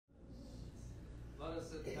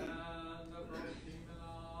Blessed hand of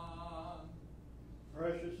Rokimenon.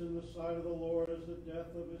 Precious in the sight of the Lord is the death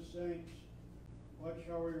of his saints. What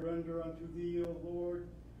shall we render unto thee, O Lord,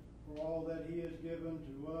 for all that he has given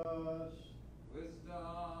to us?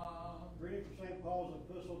 Wisdom. Reading from St. Paul's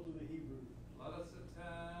Epistle to the Hebrews. Let us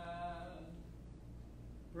attend.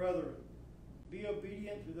 Brethren, be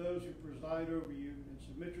obedient to those who preside over you, and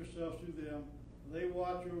submit yourselves to them, for they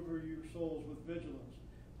watch over your souls with vigilance,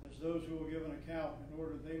 as those who will give an account, in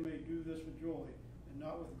order they may do this with joy, and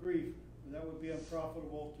not with grief, for that would be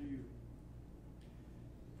unprofitable to you.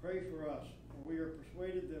 Pray for us, for we are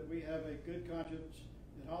persuaded that we have a good conscience,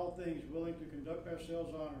 in all things willing to conduct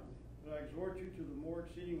ourselves honorably. But I exhort you to the more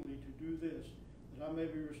exceedingly to do this, that I may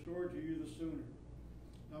be restored to you the sooner.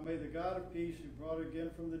 Now may the God of peace, who brought again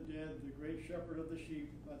from the dead the great shepherd of the sheep,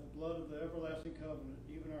 by the blood of the everlasting covenant,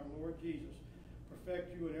 even our Lord Jesus,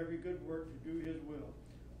 perfect you in every good work to do his will,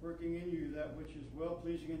 working in you that which is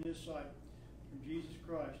well-pleasing in his sight, through Jesus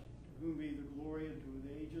Christ, to whom be the glory unto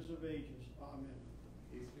the ages of ages. Amen.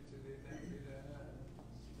 Peace be to thee, thank be to heaven.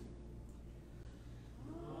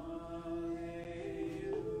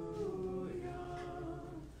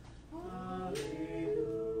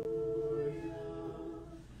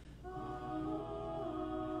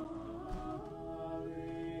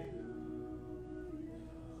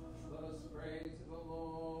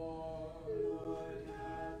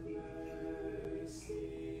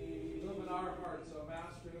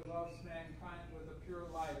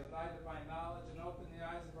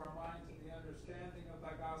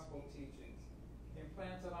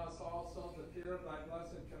 Implant in us also the fear of thy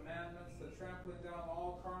blessed commandments, the trampling down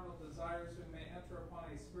all carnal desires, we may enter upon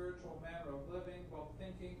a spiritual manner of living, both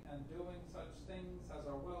thinking and doing such things as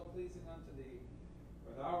are well-pleasing unto thee.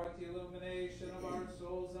 For thou art the illumination of our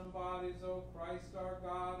souls and bodies, O Christ our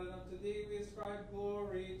God, and unto thee we ascribe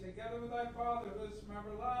glory, together with thy Father, who is from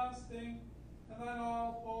everlasting, and thine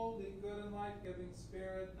all holy, good, and life-giving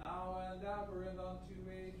Spirit, now and ever, and unto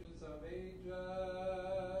ages of ages.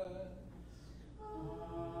 Amen.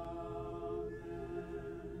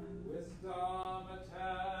 Wisdom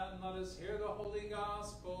attend, let us hear the Holy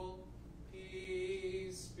Gospel.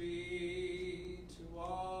 Peace be to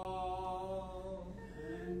all.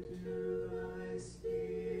 And to thy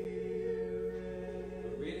spirit.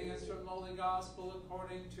 The reading is from the Holy Gospel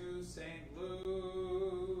according to St.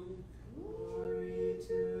 Luke. Glory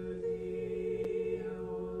to thee, O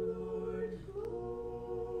Lord,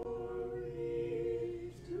 glory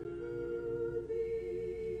to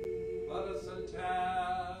thee. Let us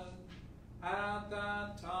attend. At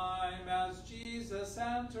that time, as Jesus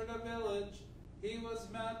entered a village, he was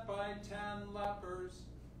met by 10 lepers,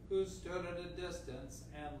 who stood at a distance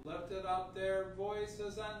and lifted up their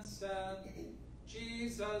voices and said,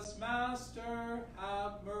 Jesus, Master,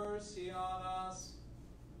 have mercy on us.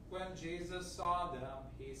 When Jesus saw them,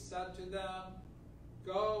 he said to them,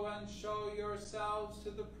 Go and show yourselves to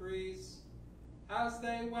the priests. As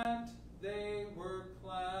they went, they were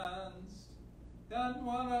cleansed. Then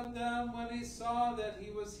one of them, when he saw that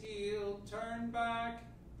he was healed, turned back,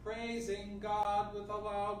 praising God with a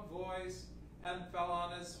loud voice, and fell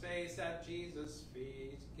on his face at Jesus'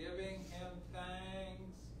 feet, giving him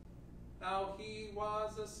thanks. Now he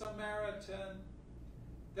was a Samaritan.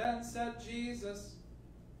 Then said Jesus,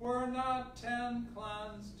 Were not 10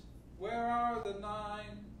 cleansed? Where are the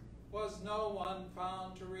 9? Was no one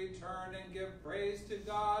found to return and give praise to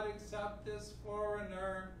God except this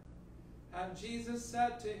foreigner? And Jesus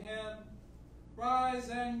said to him, Rise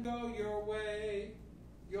and go your way.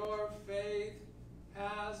 Your faith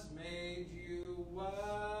has made you well.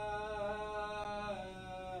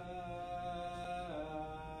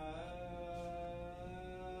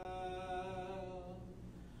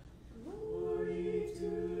 Glory to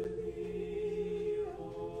thee, O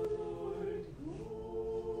Lord,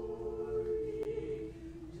 glory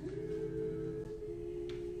to thee.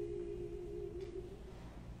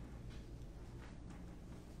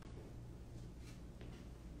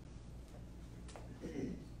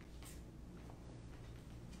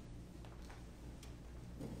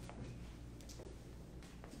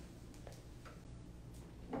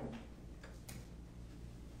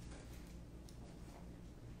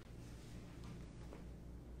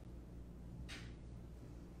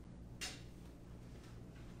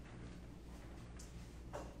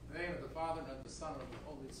 In the name of the Father, and of the Son, and of the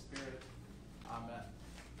Holy Spirit. Amen.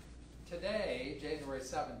 Today, January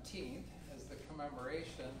 17th, is the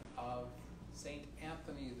commemoration of St.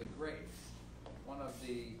 Anthony the Great, one of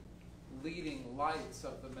the leading lights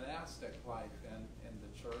of the monastic life in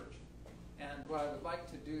the church. And what I would like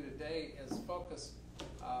to do today is focus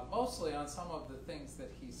mostly on some of the things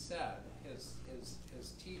that he said,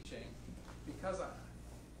 his teaching, because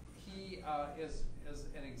he is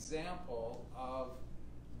an example of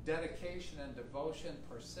dedication and devotion,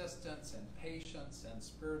 persistence and patience and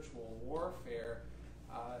spiritual warfare,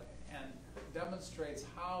 and demonstrates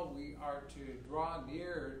how we are to draw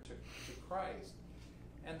near to Christ.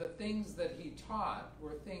 And the things that he taught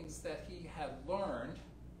were things that he had learned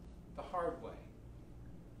the hard way.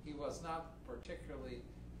 He was not particularly,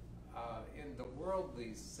 in the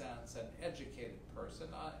worldly sense, an educated person.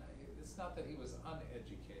 It's not that he was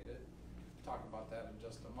uneducated. We'll talk about that in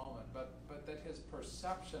just a moment. But that his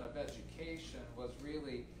perception of education was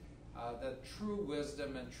really that true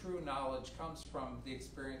wisdom and true knowledge comes from the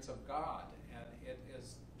experience of God. And it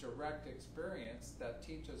is direct experience that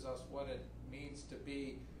teaches us what it means to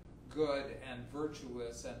be good and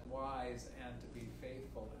virtuous and wise and to be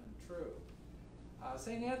faithful and true.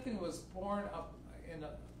 St. Anthony was born up in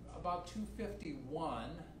about 251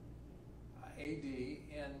 AD in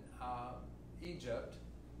Egypt,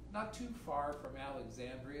 not too far from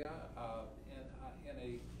Alexandria, in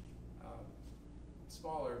a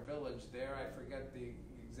smaller village there. I forget the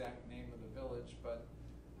exact name of the village, but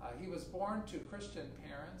he was born to Christian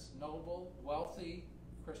parents, noble, wealthy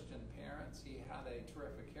Christian parents. He had a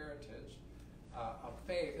terrific heritage of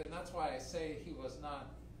faith, and that's why I say he was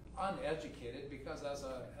not uneducated, because as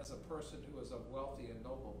a person who was of wealthy and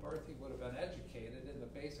noble birth, he would have been educated in the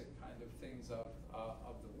basic kind of things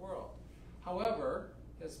of the world. However,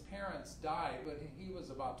 his parents died when he was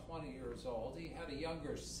about 20 years old. He had a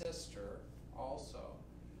younger sister also.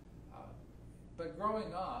 But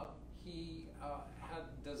growing up, he had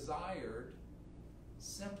desired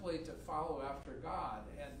simply to follow after God.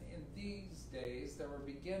 And in these days, there were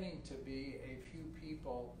beginning to be a few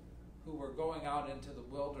people who were going out into the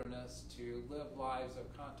wilderness to live lives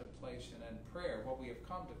of contemplation and prayer, what we have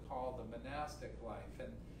come to call the monastic life.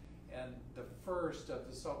 And the first of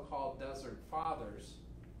the so-called desert fathers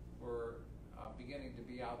were beginning to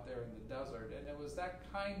be out there in the desert. And it was that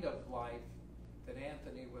kind of life that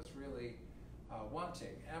Anthony was really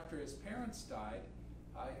wanting. After his parents died,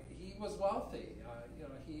 he was wealthy.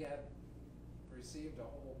 He had received a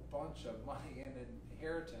whole bunch of money in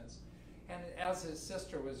inheritance. And as his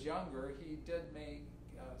sister was younger, he did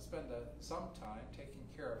spend some time taking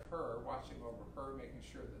care of her, watching over her, making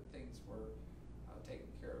sure that things were taken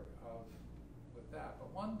care of with that.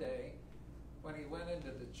 But one day, when he went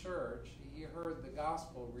into the church, he heard the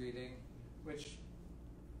gospel reading, which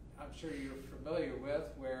I'm sure you're familiar with,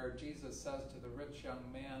 where Jesus says to the rich young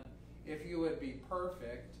man, "If you would be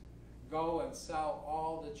perfect, go and sell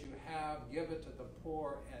all that you have, give it to the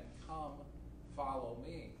poor, and come follow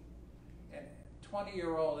me." And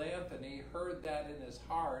 20-year-old Anthony heard that in his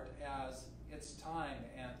heart as, "It's time,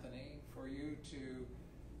 Anthony, for you to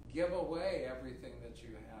give away everything that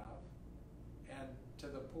you have and to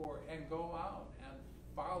the poor and go out and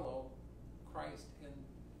follow Christ in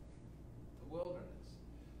the wilderness."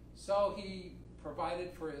 So he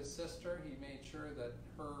provided for his sister. He made sure that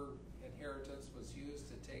her inheritance was used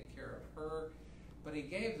to take care of her. But he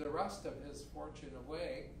gave the rest of his fortune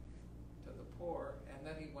away to the poor, and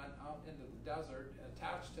then he went out into the desert and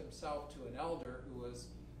attached himself to an elder who was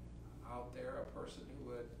out there, a person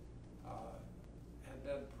who had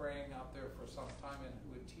been praying out there for some time and who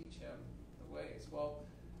would teach him the ways. Well,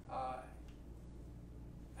 I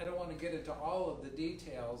don't want to get into all of the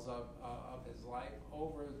details of his life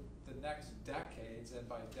over the next decades, and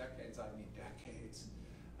by decades I mean decades.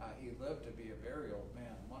 He lived to be a very old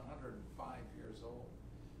man, 105 years old.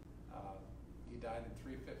 He died in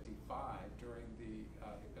 355 during the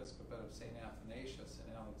episcopate of St. Athanasius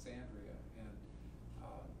in Alexandria. And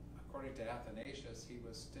according to Athanasius, he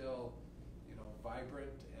was still,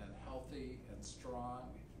 vibrant and healthy and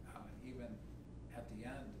strong, even at the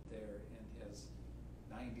end there in his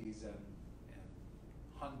 90s and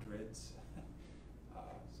hundreds.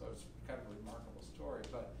 So it's kind of a remarkable story.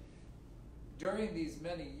 But during these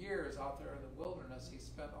many years out there in the wilderness, he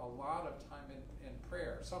spent a lot of time in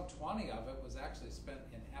prayer. Some 20 of it was actually spent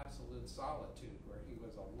in absolute solitude, where he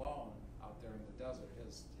was alone out there in the desert.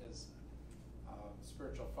 His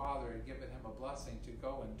spiritual father had given him a blessing to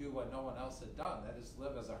go and do what no one else had done, that is,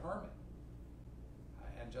 live as a hermit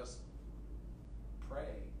and just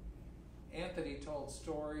pray. Anthony told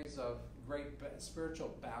stories of great spiritual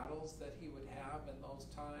battles that he would have in those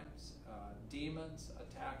times, demons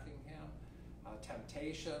attacking him,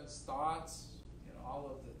 temptations, thoughts, all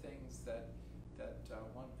of the things that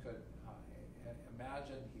one could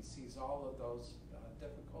imagine. He sees all of those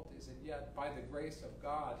difficulties, and yet by the grace of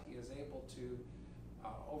God, he is able to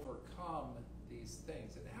overcome these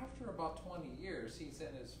things. And after about 20 years, he's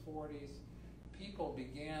in his 40s, people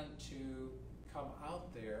began to come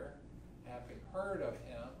out there, having heard of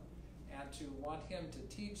him, and to want him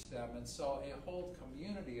to teach them. And so a whole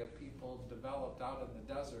community of people developed out in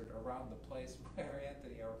the desert around the place where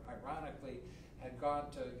Anthony, ironically, had gone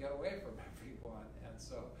to get away from everyone. And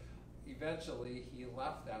so eventually he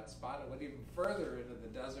left that spot and went even further into the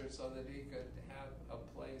desert so that he could have a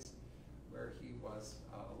place where he was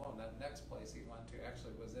alone. That next place he went to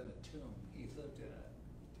actually was in a tomb. He lived in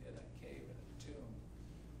a cave, in a tomb,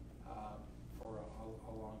 for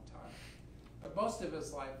a long time. But most of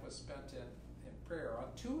his life was spent in prayer. On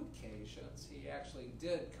 2 occasions, he actually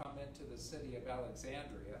did come into the city of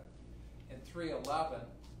Alexandria. In 311,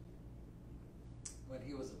 when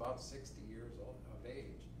he was about 60 years of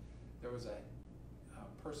age, there was a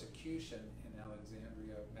persecution in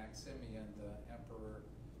Alexandria. Maximian, the emperor,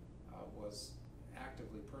 was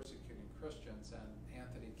actively persecuting Christians, and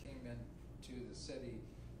Anthony came into the city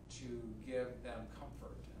to give them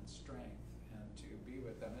comfort and strength and to be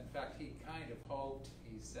with them. In fact, he kind of hoped,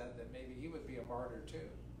 he said, that maybe he would be a martyr too.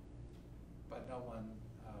 But no one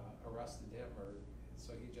arrested him,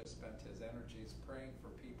 so he just spent his energies praying for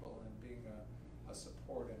people and being a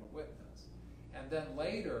support and a witness. And then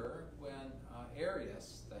later, when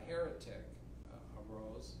Arius, the heretic,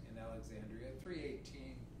 arose in Alexandria,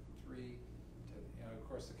 318, of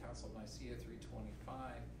course, the Council of Nicaea,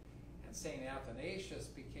 325, and St. Athanasius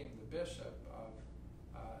became the bishop of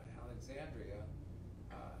Alexandria.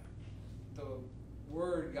 The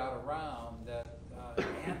word got around that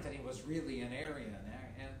Anthony was really an Arian.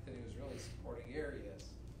 Anthony was really supporting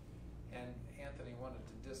Arius, and Anthony wanted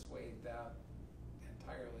to dissuade that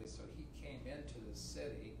entirely, so he came into the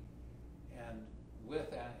city and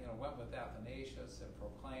went with Athanasius and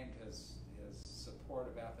proclaimed his support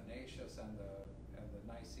of Athanasius and the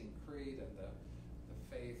Nicene Creed and the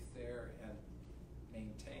faith there, and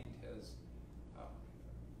maintained his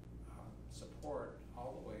support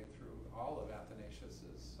all the way through all of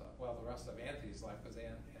Athanasius's, the rest of Anthony's life, because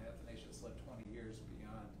Athanasius lived 20 years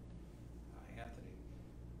beyond Anthony.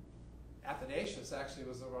 Athanasius actually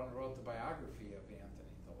was the one who wrote the biography of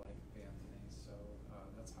Anthony, the life of Anthony, so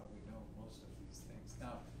that's how we know most of these things.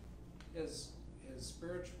 Now, his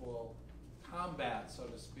spiritual combat, so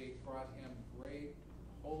to speak, brought him great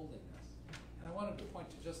holiness. And I wanted to point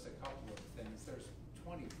to just a couple of things. There's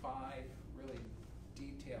 25 really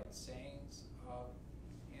detailed sayings of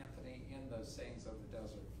Anthony in the sayings of the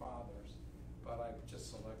Desert Fathers, but I've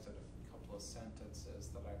just selected a couple of sentences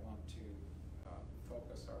that I want to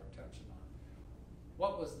focus our attention on.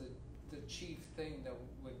 What was the chief thing that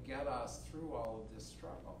would get us through all of this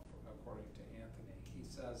struggle, according to Anthony? He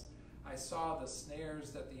says, "I saw the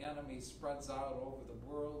snares that the enemy spreads out over the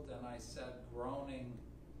world, and I said, groaning,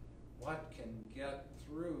 what can get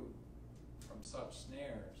through from such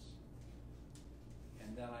snares?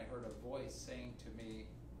 And then I heard a voice saying to me,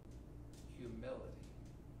 humility."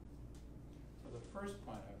 So the first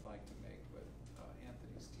point I'd like to make with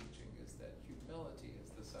Anthony's teaching is that humility is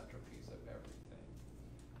the centerpiece of everything.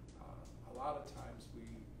 A lot of times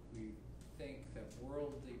we think that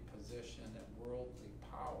worldly position and worldly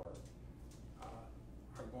power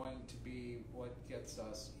are going to be what gets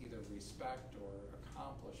us either respect or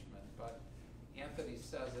accomplishment. But Anthony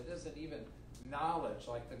says it isn't even knowledge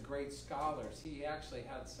like the great scholars. He actually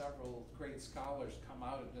had several great scholars come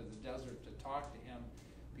out into the desert to talk to him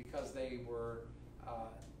because they were,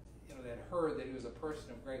 they'd heard that he was a person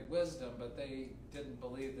of great wisdom, but they didn't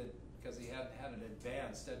believe that because he hadn't had an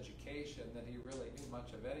advanced education that he really knew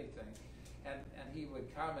much of anything. And he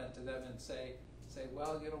would comment to them and say,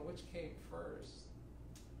 well, which came first,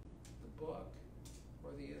 the book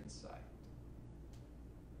or the insight?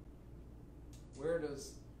 Where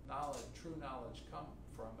does true knowledge come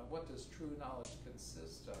from, and what does true knowledge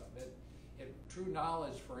consist of? True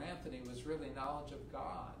knowledge for Anthony was really knowledge of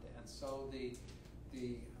God, and so the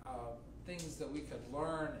things that we could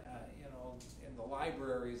learn, in the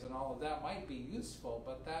libraries and all of that might be useful,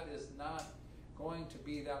 but that is not going to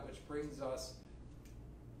be that which brings us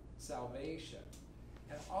salvation.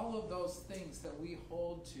 And all of those things that we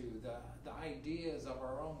hold to, the ideas of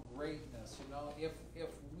our own greatness, if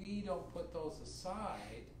we don't put those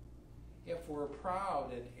aside, if we're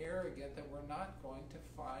proud and arrogant, then we're not going to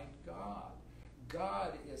find God.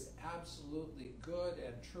 God is absolutely good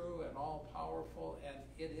and true and all-powerful, and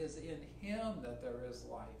it is in Him that there is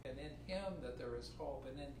life, and in Him that there is hope,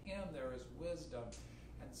 and in Him there is wisdom.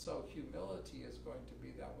 And so humility is going to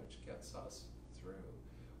be that which gets us through.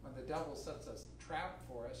 When the devil sets a trap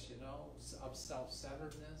for us, of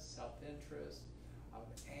self-centeredness, self-interest, of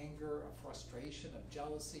anger, of frustration, of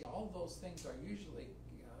jealousy. All of those things are usually,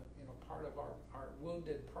 part of our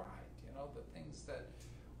wounded pride. The things that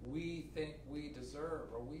we think we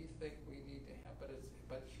deserve or we think we need to have.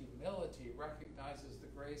 But humility recognizes the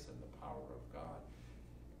grace and the power of God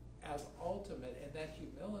as ultimate, and that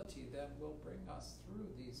humility then will bring us through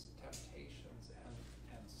these temptations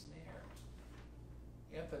and snares.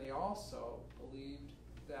 Anthony also believed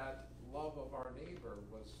that love of our neighbor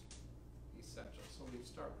was essential. So we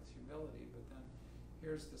start with humility, but then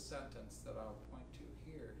here's the sentence that I'll point to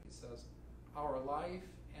here. He says, our life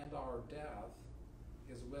and our death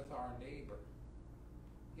is with our neighbor.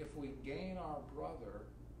 If we gain our brother,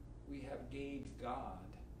 we have gained God.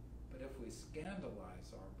 But if we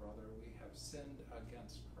scandalize our brother, we have sinned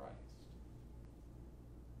against Christ.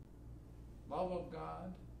 Love of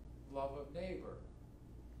God, love of neighbor.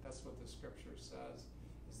 That's what the scripture says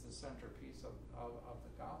is the centerpiece of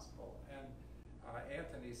the gospel. And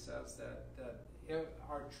Anthony says that if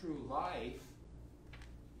our true life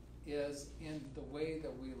is in the way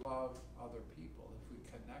that we love other people. If we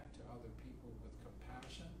connect to other people with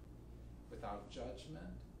compassion, without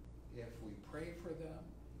judgment, if we pray for them,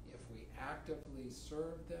 if we actively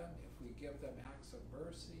serve them, if we give them acts of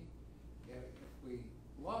mercy, if we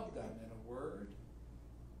love them in a word,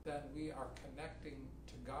 then we are connecting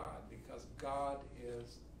to God because God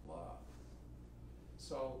is love.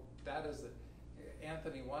 So that is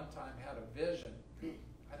Anthony one time had a vision.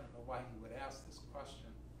 I don't know why he would ask this question,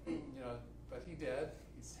 but he did.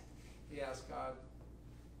 He asked God,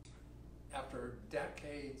 after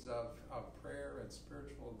decades of prayer and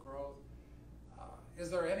spiritual growth, is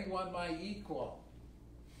there anyone my equal?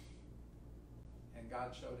 And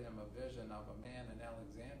God showed him a vision of a man in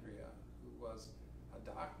Alexandria who was a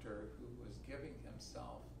doctor who was giving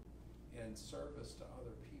himself in service to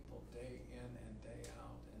other people day in and day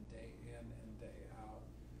out and day in and day out,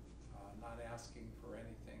 not asking for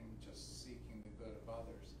anything, just seeking the good of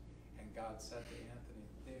others. And God said to Anthony,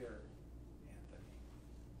 there, Anthony,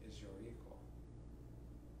 is your equal.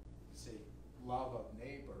 You see, love of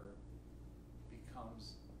neighbor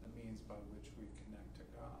becomes the means by which we connect to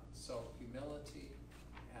God. So humility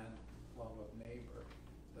and love of neighbor.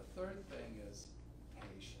 The third thing is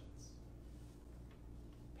patience.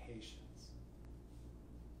 Patience.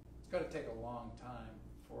 It's going to take a long time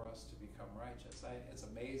for us to become righteous. It's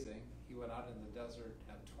amazing. He went out in the desert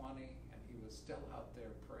at 20 and he was still out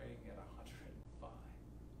there praying at 105.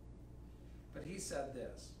 But he said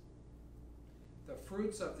this, the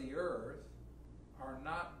fruits of the earth are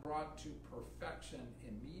not brought to perfection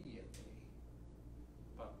immediately,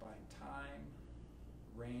 but by time,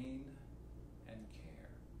 rain, and care.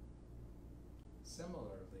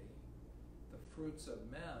 Similarly, the fruits of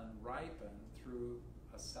men ripen through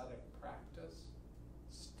ascetic practice,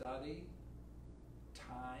 study,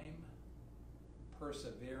 time,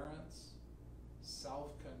 perseverance,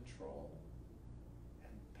 self-control,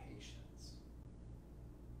 and patience.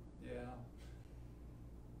 Yeah.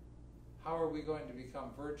 How are we going to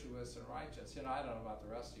become virtuous and righteous? I don't know about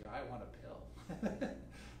the rest of you. I want a pill.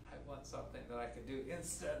 I want something that I can do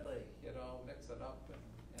instantly, mix it up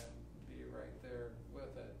and be right there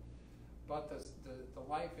with it. But the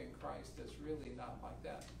life in Christ is really not like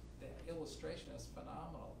that. The illustration is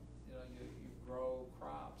phenomenal. You grow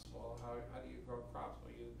crops. Well, how do you grow crops?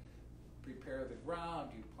 Well, you prepare the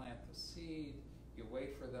ground, you plant the seed, you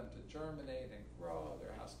wait for them to germinate and grow.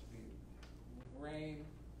 There has to be rain,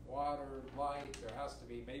 water, light. There has to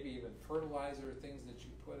be maybe even fertilizer, things that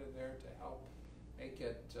you put in there to help make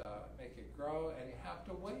it grow, and you have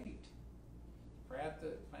to wait. Plant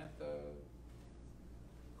the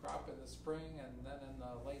crop in the spring, and then in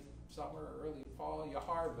the late summer, early fall, you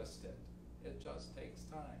harvest it. It just takes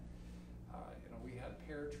time. We had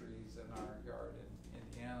pear trees in our yard in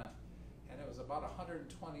Indiana, and it was about 120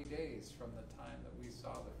 days from the time that we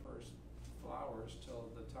saw the first flowers till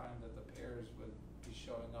the time that the pears would be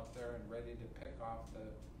showing up there and ready to pick off the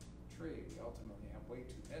tree. We ultimately have way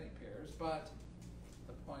too many pears, but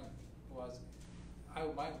the point was, I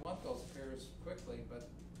might want those pears quickly, but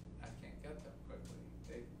I can't get them quickly.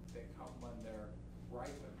 They come when they're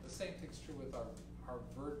ripened. The same thing's true with our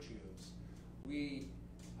virtues. We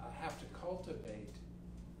have to cultivate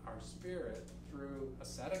our spirit through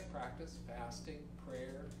ascetic practice, fasting,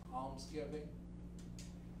 prayer, almsgiving,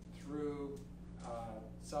 through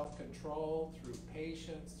self-control, through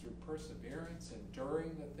patience, through perseverance,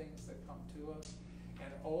 enduring the things that come to us.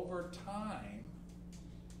 And over time,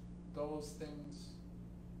 those things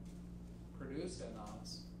produce in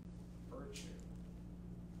us virtue.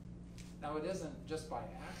 Now, it isn't just by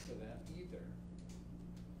accident either.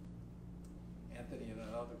 Anthony, in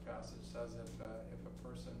another passage, says if a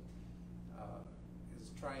person is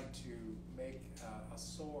trying to make a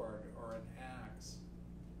sword or an axe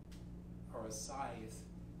or a scythe,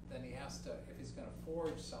 then he has to, if he's going to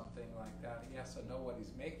forge something like that, he has to know what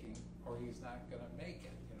he's making, or he's not going to make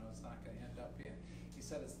it. It's not going to end up in. He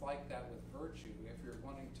said it's like that with virtue. If you're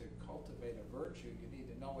wanting to cultivate a virtue, you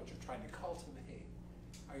need to know what you're trying to cultivate.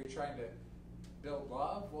 Are you trying to build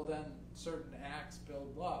love? Well, then certain acts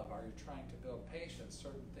build love. Are you trying to build patience?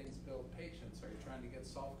 Certain things build patience. Are you trying to get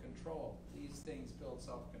self-control? These things build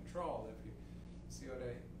self-control. If you see what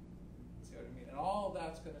I mean, and all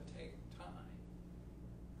that's going to take time.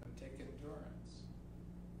 Going to take endurance.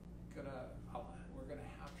 We're going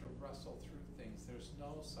to have to wrestle through things. There's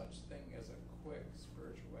no such thing as a quick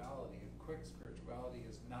spirituality. A quick spirituality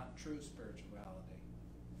is not true spirituality.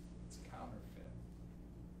 It's counterfeit.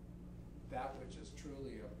 That which is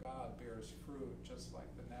truly of God bears fruit, just like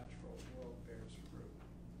the natural world bears fruit.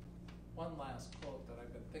 One last quote that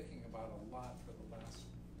I've been thinking about a lot for the last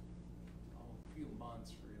few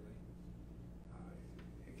months, really.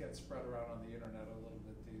 It gets spread around on the internet a little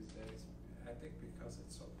bit these days, I think because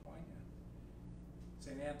it's so poignant.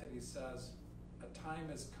 St. Anthony says, "A time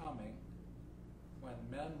is coming when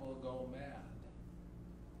men will go mad.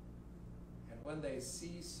 And when they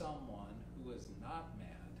see someone who is not mad,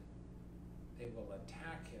 they will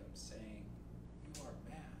attack him, saying, 'You are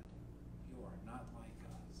mad. You are not like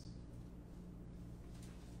us.'"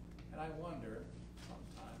 And I wonder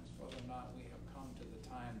sometimes whether or not we have come to the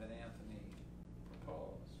time that Anthony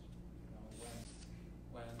proposed.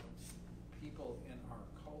 When people in our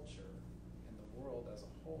culture, in the world as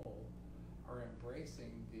a whole, are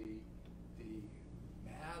embracing the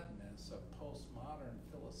madness of postmodern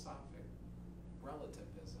philosophic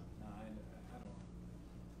relativism. Now, I don't.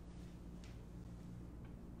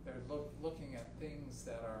 They're looking at things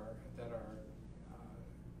that are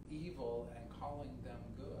evil and calling them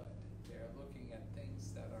good. They're looking at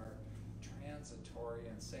things that are transitory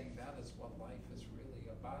and saying that is what life is really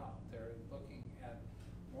about. They're looking at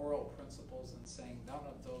moral principles and saying none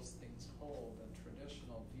of those things hold, and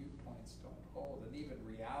traditional viewpoints don't hold, and even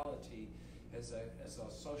reality is a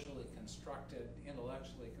socially constructed,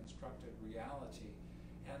 intellectually constructed reality.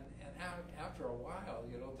 And after a while,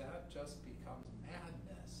 that just becomes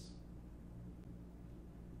madness.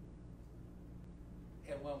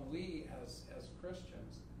 And when we as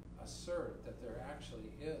Christians assert that there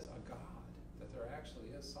actually is a God, that there actually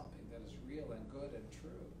is something that is real and good and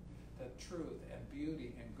true, that truth and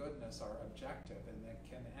beauty and goodness are objective and that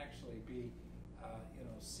can actually be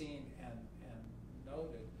seen and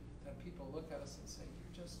noted, then people look at us and say,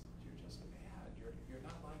 you're just mad. You're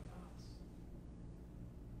not like us.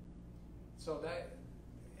 So that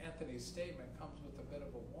Anthony's statement comes with a bit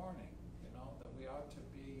of a warning, that we ought to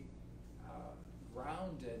be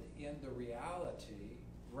grounded in the reality,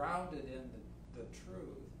 grounded in the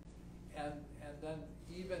truth, and then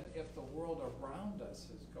even if the world around us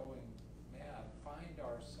is going mad, find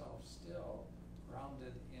ourselves still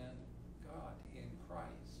grounded in God, in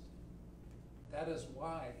Christ. That is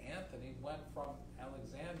why Anthony went from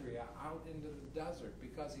Alexandria out into the desert,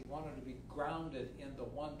 because he wanted to be grounded in the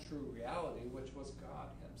one true reality, which was God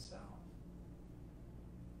himself.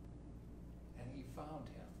 And he found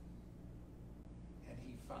him. And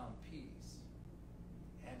he found peace.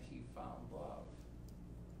 And he found love.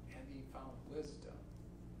 And he found wisdom.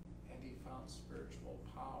 And he found spiritual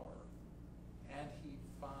power. And he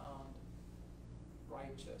found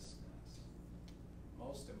righteousness.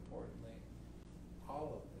 Most importantly,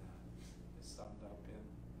 all of that is summed up in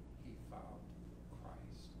he found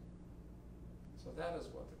Christ. So that is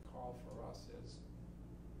what the call for us is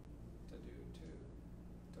to do too,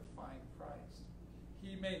 to find Christ.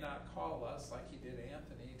 He may not call us like he did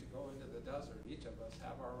Anthony to go into the desert. Each of us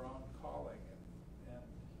have our own calling and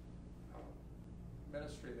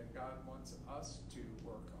ministry that God wants us to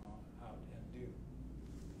work on, out, and do.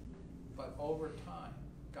 But over time,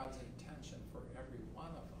 God's intention for every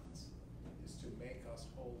one of us is to make us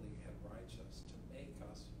holy and righteous, to make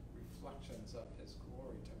us reflections of his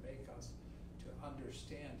glory, to make us to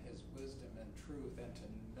understand his wisdom and truth, and to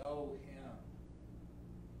know him,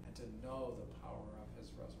 and to know the power of his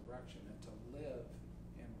resurrection, and to live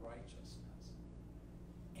in righteousness.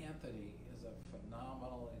 Anthony is a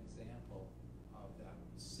phenomenal example of that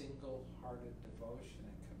single-hearted devotion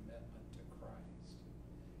and commitment to Christ.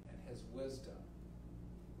 And his wisdom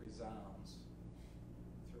resounds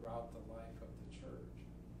throughout the life of the church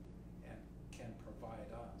and can provide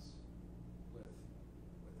us with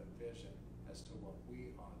a vision as to what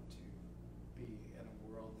we ought to be in a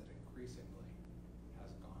world that increasingly has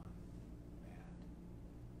gone mad.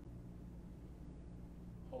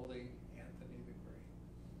 holy.